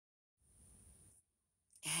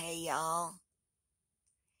Hey y'all,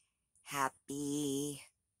 happy,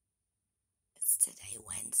 it's today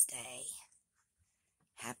Wednesday.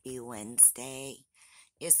 Happy Wednesday.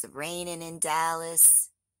 It's raining in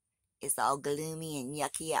Dallas. It's all gloomy and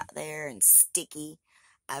yucky out there and sticky.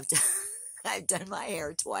 I've done, I've done my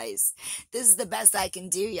hair twice. This is the best I can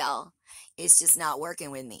do, y'all. It's just not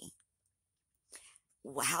working with me.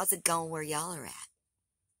 How's it going where y'all are at?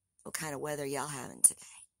 What kind of weather y'all having today?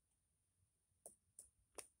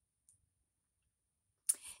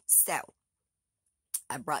 So,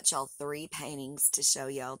 I brought y'all 3 paintings to show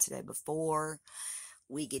y'all today before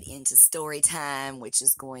we get into story time, which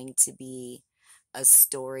is going to be a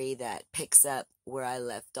story that picks up where I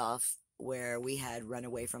left off, where we had run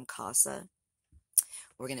away from Casa.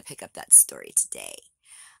 We're going to pick up that story today.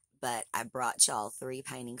 But I brought y'all 3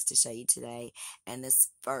 paintings to show you today. And this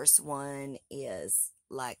first one is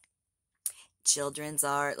like children's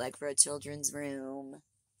art, like for a children's room.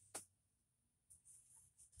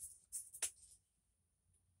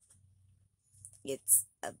 It's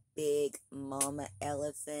a big mama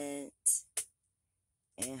elephant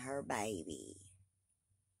and her baby.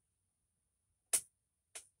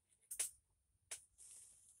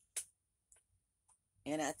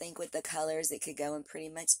 And I think with the colors, it could go in pretty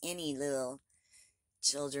much any little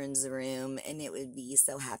children's room, and it would be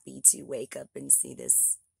so happy to wake up and see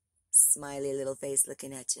this smiley little face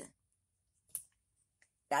looking at you.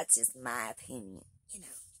 That's just my opinion, you know.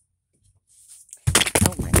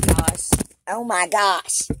 Oh my gosh. Oh my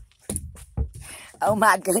gosh. Oh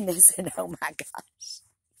my goodness, and oh my gosh.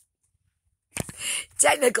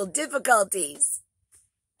 Technical difficulties.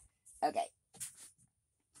 Okay.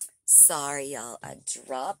 Sorry, y'all. I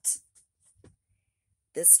dropped.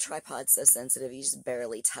 This tripod's so sensitive, you just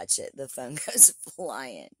barely touch it. The phone goes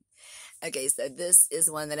flying. Okay, so this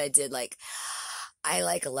is one that I did. I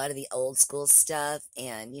like a lot of the old school stuff,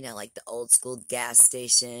 and, like the old school gas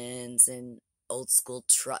stations and old school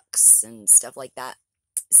trucks and stuff like that.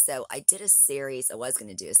 So I did a series. I was going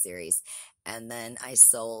to do a series, and then I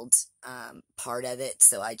sold part of it.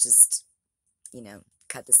 So I just,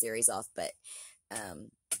 cut the series off. But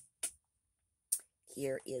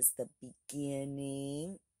here is the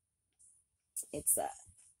beginning. It's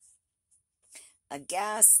a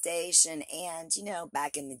gas station, and,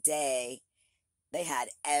 back in the day, they had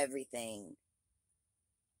everything.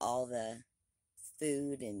 All the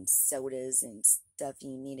food and sodas and stuff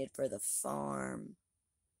you needed for the farm.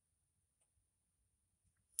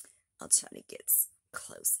 I'll try to get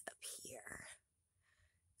close up here.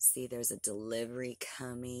 See, there's a delivery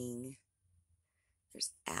coming.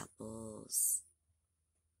 There's apples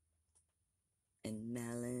and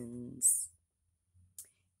melons.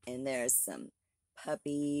 And there's some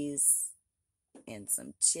puppies and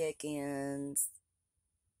some chickens.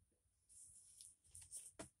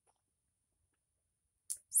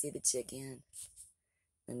 See the chicken?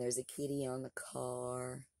 And there's a kitty on the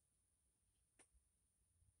car.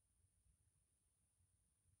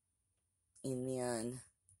 And then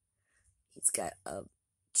he's got a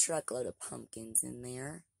truckload of pumpkins in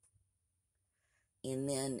there. And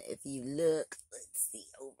then if you look, let's see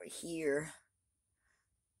over here.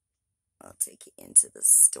 I'll take you into the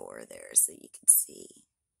store there so you can see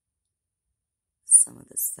some of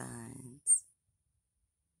the signs.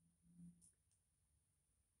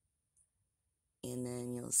 And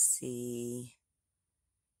then you'll see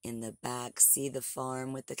in the back, see the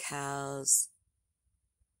farm with the cows.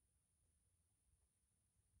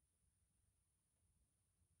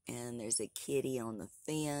 And there's a kitty on the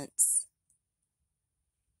fence.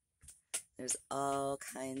 There's all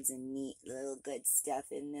kinds of neat little good stuff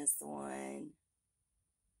in this one.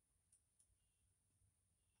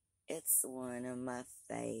 It's one of my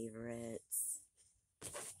favorites.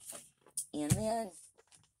 And then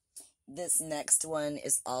this next one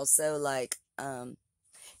is also like,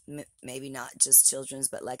 maybe not just children's,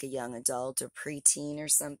 but like a young adult or preteen or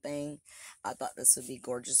something. I thought this would be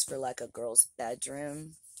gorgeous for like a girl's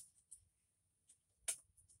bedroom.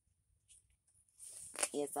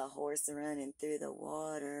 It's a horse running through the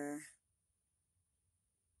water.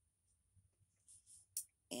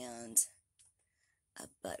 And a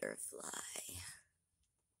butterfly.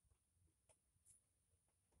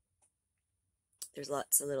 There's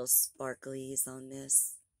lots of little sparklies on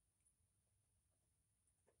this.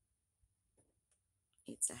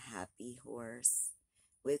 It's a happy horse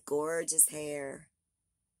with gorgeous hair.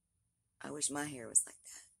 I wish my hair was like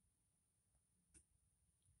that.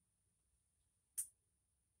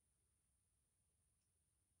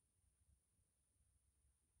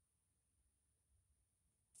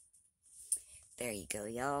 There you go,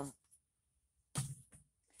 y'all.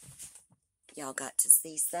 y'all got to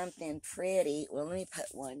see something pretty. Well, let me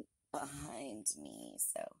put one behind me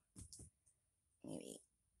so maybe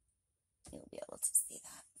you'll be able to see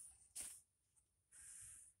that.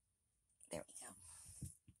 There we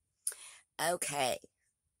go. Okay.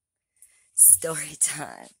 Story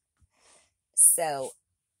time. So,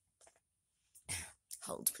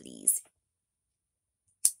 hold please.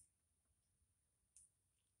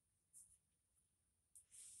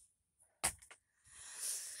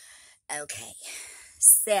 Okay.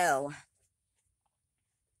 So,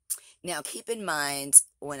 now keep in mind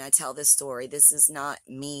when I tell this story, this is not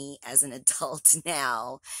me as an adult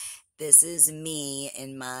now. This is me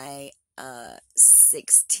in my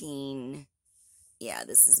 16, yeah,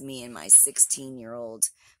 this is me in my 16-year-old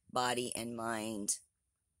body and mind.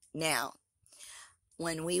 Now,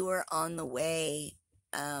 when we were on the way,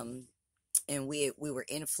 and we were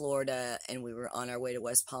in Florida and we were on our way to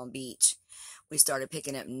West Palm Beach, we started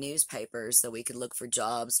picking up newspapers so we could look for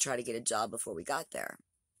jobs, try to get a job before we got there.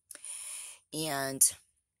 And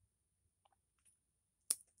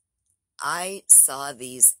I saw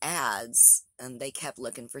these ads and they kept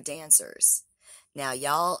looking for dancers. Now,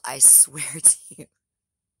 y'all, I swear to you,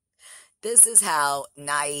 this is how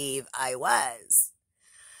naive I was.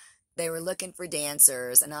 They were looking for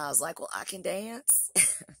dancers and I was like, well, I can dance.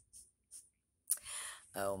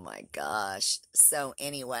 Oh my gosh. So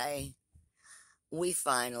anyway, we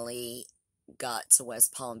finally got to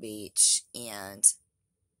West Palm Beach and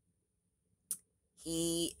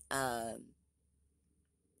he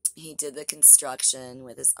did the construction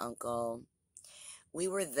with his uncle. We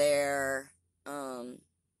were there, we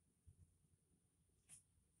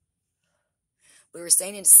were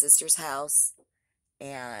staying in his sister's house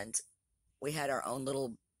and we had our own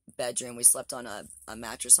little bedroom. We slept on a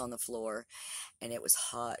mattress on the floor and it was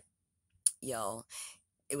hot, y'all.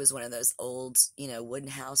 It was one of those old, wooden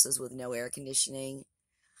houses with no air conditioning.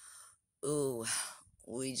 Ooh,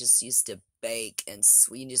 we just used to bake and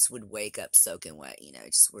we just would wake up soaking wet,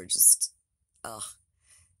 we're just, oh,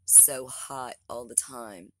 so hot all the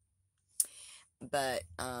time. But,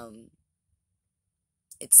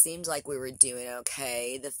 it seemed like we were doing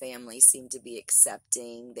okay. The family seemed to be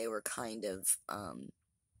accepting. They were kind of,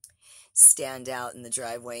 stand out in the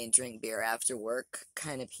driveway and drink beer after work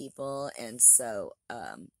kind of people. And so,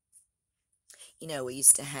 we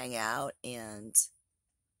used to hang out and,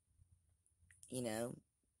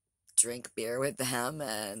 drink beer with them,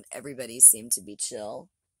 and everybody seemed to be chill.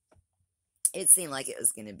 It seemed like it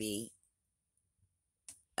was going to be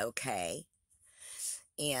okay.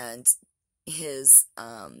 And his,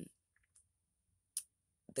 the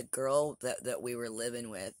girl that we were living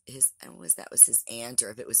with, that was his aunt, or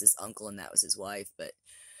if it was his uncle and that was his wife, but,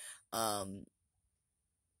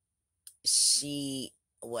 she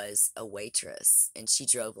was a waitress and she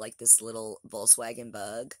drove like this little Volkswagen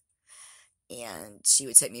Bug. And she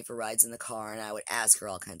would take me for rides in the car, and I would ask her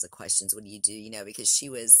all kinds of questions. What do you do? Because she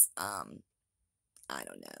was, I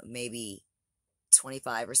don't know, maybe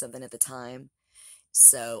 25 or something at the time.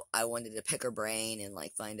 So I wanted to pick her brain and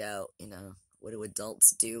like find out, what do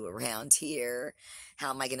adults do around here? How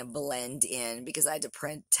am I going to blend in? Because I had to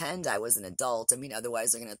pretend I was an adult.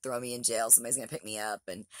 Otherwise they're going to throw me in jail. Somebody's going to pick me up.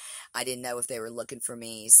 And I didn't know if they were looking for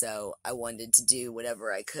me. So I wanted to do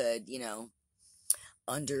whatever I could,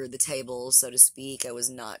 under the table, so to speak. I was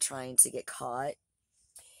not trying to get caught.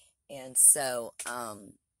 And so,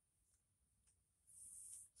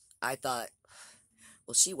 I thought,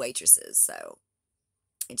 well, she waitresses, so,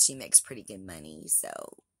 and she makes pretty good money, so,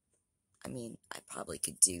 I probably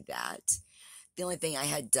could do that. The only thing I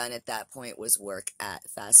had done at that point was work at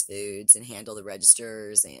fast foods and handle the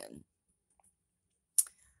registers, and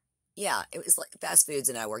yeah, it was like fast foods,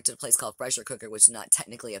 and I worked at a place called Pressure Cooker, which is not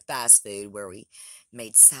technically a fast food, where we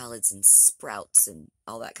made salads and sprouts and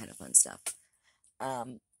all that kind of fun stuff.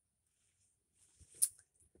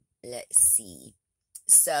 Let's see.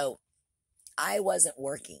 So, I wasn't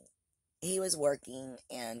working. He was working,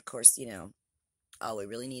 and of course, all we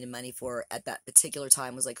really needed money for at that particular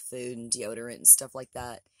time was like food and deodorant and stuff like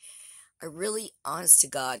that. I really, honest to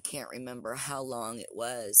God, can't remember how long it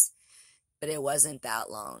was. But it wasn't that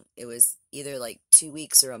long. It was either like 2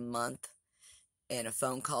 weeks or a month, and a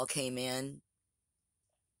phone call came in,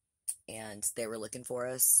 and they were looking for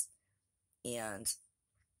us, and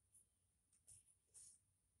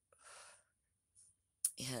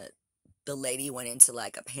the lady went into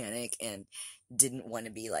like a panic and didn't want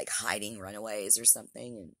to be like hiding runaways or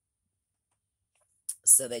something, and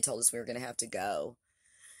so they told us we were going to have to go,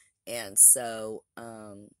 and so,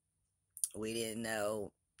 we didn't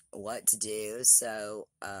know what to do, so,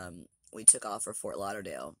 we took off for Fort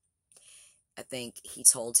Lauderdale. I think he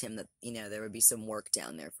told him that, there would be some work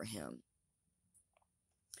down there for him.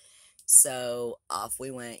 So off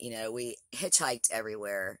we went. We hitchhiked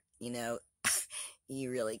everywhere. You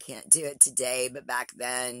really can't do it today, but back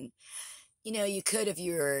then, you could if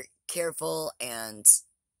you were careful and,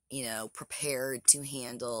 prepared to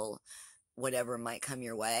handle whatever might come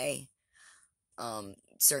your way.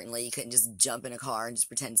 Certainly you couldn't just jump in a car and just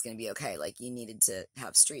pretend it's going to be okay. Like, you needed to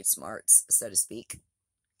have street smarts, so to speak.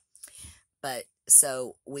 But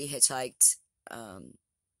so we hitchhiked.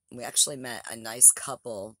 We actually met a nice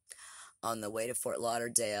couple on the way to Fort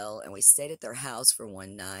Lauderdale, and we stayed at their house for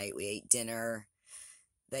one night. We ate dinner.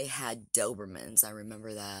 They had Dobermans, I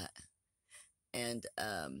remember that. And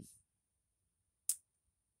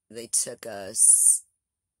they took us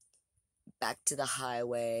back to the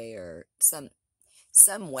highway, or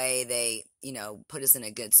some way they, put us in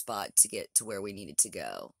a good spot to get to where we needed to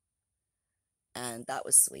go. And that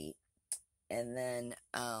was sweet. And then,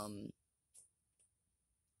 I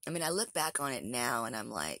look back on it now and I'm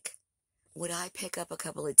like, would I pick up a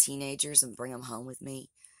couple of teenagers and bring them home with me?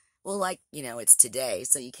 Well, it's today,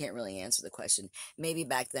 so you can't really answer the question. Maybe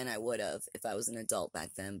back then I would have, if I was an adult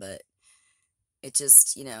back then, but it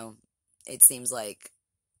just, it seems like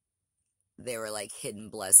they were like hidden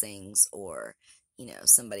blessings, or,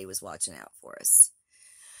 somebody was watching out for us.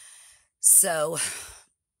 So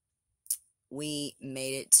we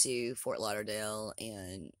made it to Fort Lauderdale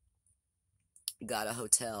and got a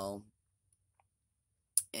hotel,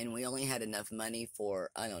 and we only had enough money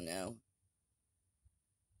for, I don't know,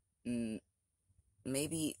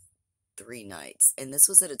 maybe 3 nights. And this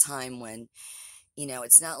was at a time when,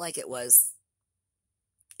 it's not like it was,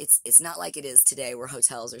 it's not like it is today, where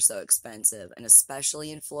hotels are so expensive. And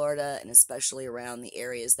especially in Florida, and especially around the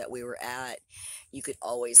areas that we were at, you could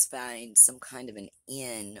always find some kind of an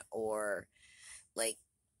inn, or like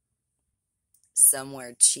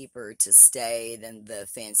somewhere cheaper to stay than the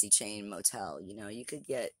fancy chain motel. You could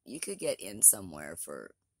get in somewhere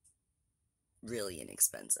for really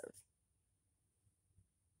inexpensive.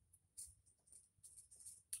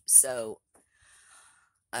 So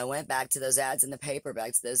I went back to those ads in the paper,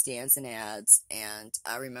 back to those dancing ads, and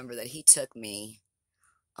I remember that he took me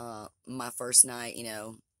my first night. I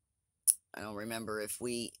don't remember if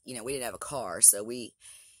we didn't have a car, so we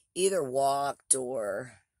either walked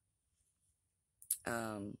or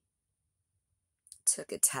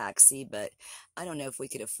took a taxi, but I don't know if we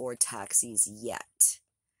could afford taxis yet.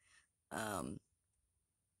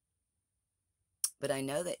 But I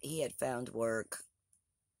know that he had found work,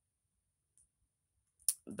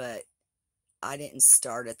 but I didn't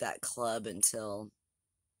start at that club until,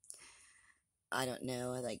 I don't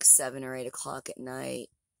know, like 7 or 8 o'clock at night.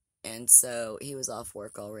 And so he was off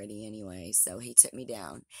work already anyway, so he took me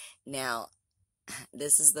down. Now,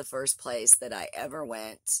 this is the first place that I ever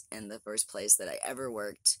went, and the first place that I ever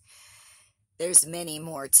worked. There's many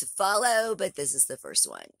more to follow, but this is the first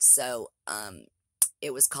one. So,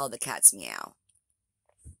 it was called the Cat's Meow.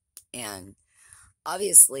 And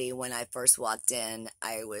obviously, when I first walked in,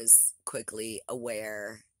 I was quickly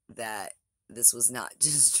aware that this was not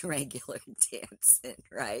just regular dancing,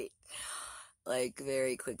 right? Like,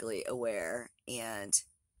 very quickly aware. And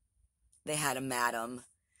they had a madam,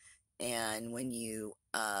 and when you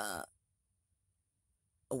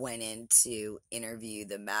went in to interview,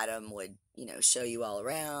 the madam would, show you all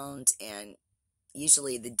around, and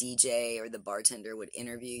usually the DJ or the bartender would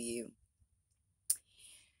interview you.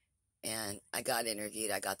 And I got interviewed,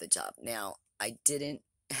 I got the job. Now, I didn't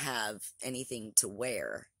have anything to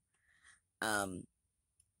wear.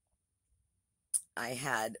 I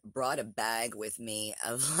had brought a bag with me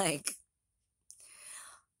of like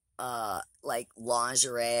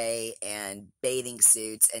lingerie and bathing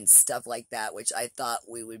suits and stuff like that, which I thought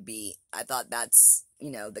that's,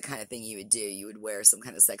 the kind of thing you would do. You would wear some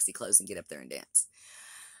kind of sexy clothes and get up there and dance.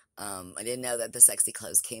 I didn't know that the sexy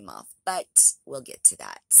clothes came off, but we'll get to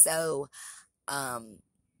that. So,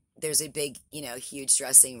 there's a big, huge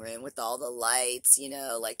dressing room with all the lights,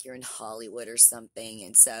 like you're in Hollywood or something.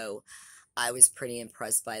 And so I was pretty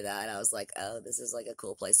impressed by that. I was like, oh, this is like a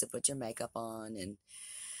cool place to put your makeup on.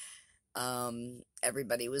 And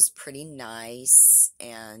everybody was pretty nice,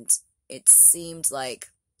 and it seemed like,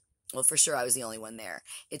 well, for sure I was the only one there.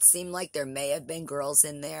 It seemed like there may have been girls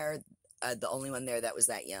in there. The only one there that was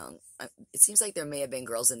that young. It seems like there may have been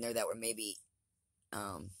girls in there that were maybe,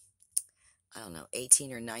 I don't know,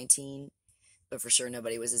 18 or 19, but for sure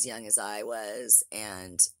nobody was as young as I was.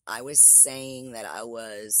 And I was saying that I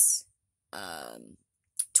was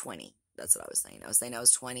 20. That's what I was saying. I was saying I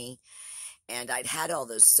was 20, and I'd had all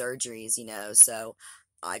those surgeries, so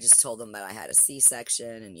I just told them that I had a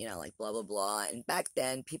C-section and, like blah, blah, blah. And back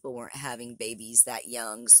then people weren't having babies that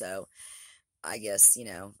young. So I guess,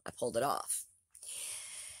 I pulled it off.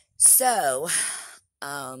 So,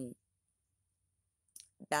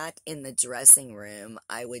 back in the dressing room,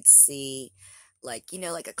 I would see like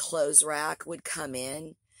a clothes rack would come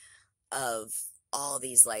in of all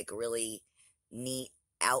these like really neat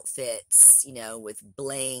outfits, with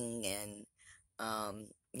bling and,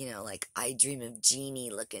 like I Dream of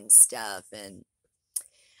Jeannie looking stuff. And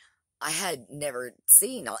I had never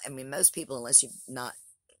seen, most people, unless you've not,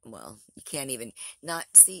 well, you can't even not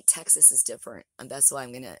see, Texas is different. And that's why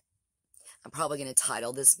I'm probably going to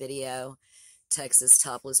title this video, Texas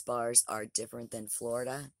Topless Bars Are Different Than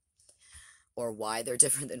Florida, or why they're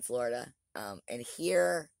different than Florida. And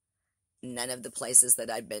here, none of the places that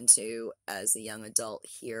I'd been to as a young adult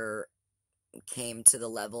here came to the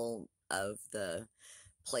level of the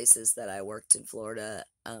places that I worked in Florida,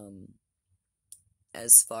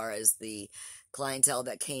 as far as the clientele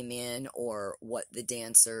that came in or what the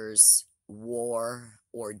dancers wore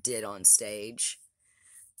or did on stage.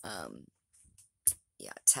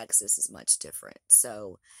 Yeah, Texas is much different.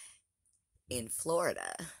 So in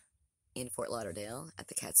Florida, in Fort Lauderdale at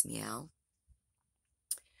the Cat's Meow,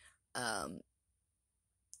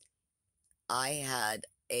 I had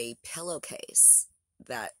a pillowcase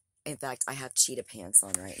that, in fact, I have cheetah pants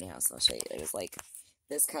on right now, so I'll show you. It was like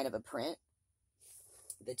this kind of a print,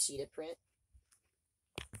 the cheetah print.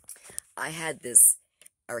 I had this,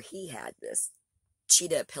 or he had this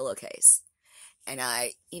cheetah pillowcase. And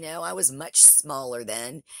I was much smaller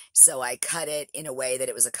then, so I cut it in a way that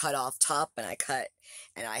it was a cut-off top, and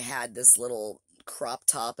I had this little crop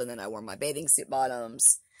top, and then I wore my bathing suit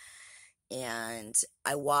bottoms, and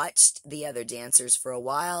I watched the other dancers for a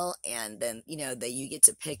while, and then, you get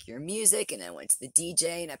to pick your music, and I went to the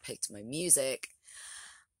DJ, and I picked my music,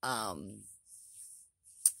 and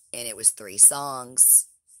it was 3 songs,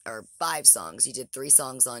 or 5 songs. You did 3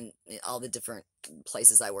 songs on all the different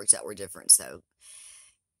places I worked at were different, so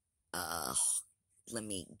let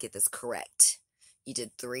me get this correct. You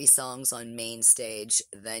did 3 songs on main stage,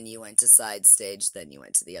 then you went to side stage, then you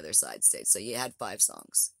went to the other side stage. So you had 5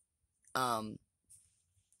 songs.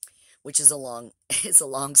 Which is it's a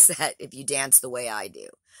long set if you dance the way I do.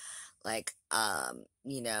 Like, a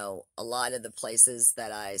lot of the places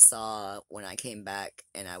that I saw when I came back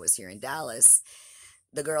and I was here in Dallas,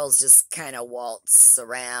 the girls just kind of waltz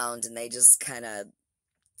around and they just kind of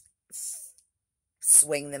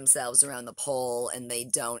swing themselves around the pole and they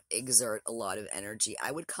don't exert a lot of energy.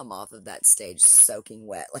 I would come off of that stage soaking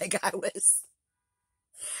wet. Like I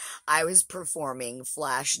was performing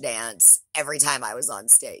flash dance every time I was on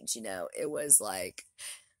stage, It was like,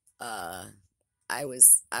 I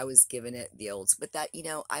was giving it the olds. But that,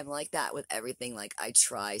 I'm like that with everything. Like, I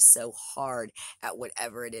try so hard at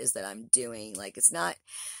whatever it is that I'm doing. Like, it's not,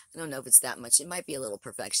 I don't know if it's that much. It might be a little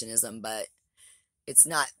perfectionism, but it's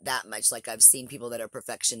not that much. Like, I've seen people that are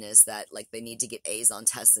perfectionists that, like, they need to get A's on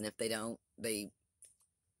tests, and if they don't, they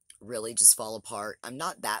really just fall apart. I'm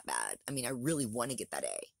not that bad. I mean, I really want to get that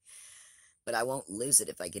A, but I won't lose it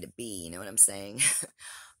if I get a B, you know what I'm saying?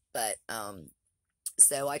 But,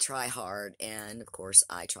 so I try hard, and of course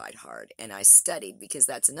I tried hard, and I studied, because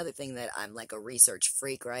that's another thing that I'm like a research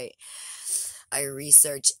freak, right? I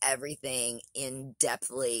research everything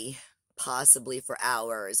in-depthly, possibly for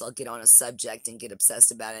hours. I'll get on a subject and get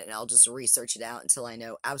obsessed about it, and I'll just research it out until I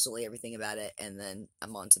know absolutely everything about it, and then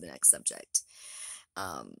I'm on to the next subject.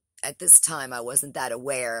 At this time, I wasn't that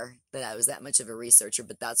aware that I was that much of a researcher,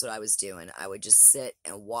 but that's what I was doing. I would just sit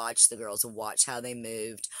and watch the girls and watch how they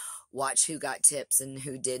moved, watch who got tips and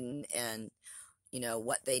who didn't, and,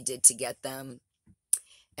 what they did to get them.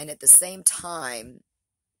 And at the same time,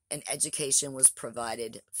 an education was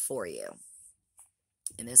provided for you.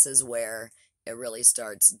 And this is where it really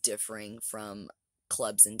starts differing from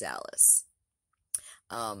clubs in Dallas.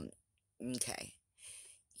 Okay.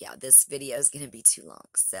 Yeah, this video is going to be too long.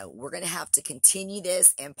 So we're going to have to continue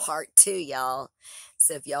this in part 2, y'all.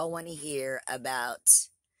 So if y'all want to hear about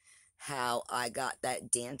how I got that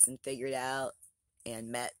dancing figured out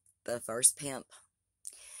and met the first pimp,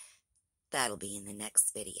 that'll be in the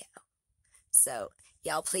next video. So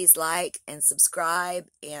y'all please like and subscribe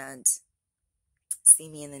and see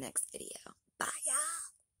me in the next video. Bye, y'all.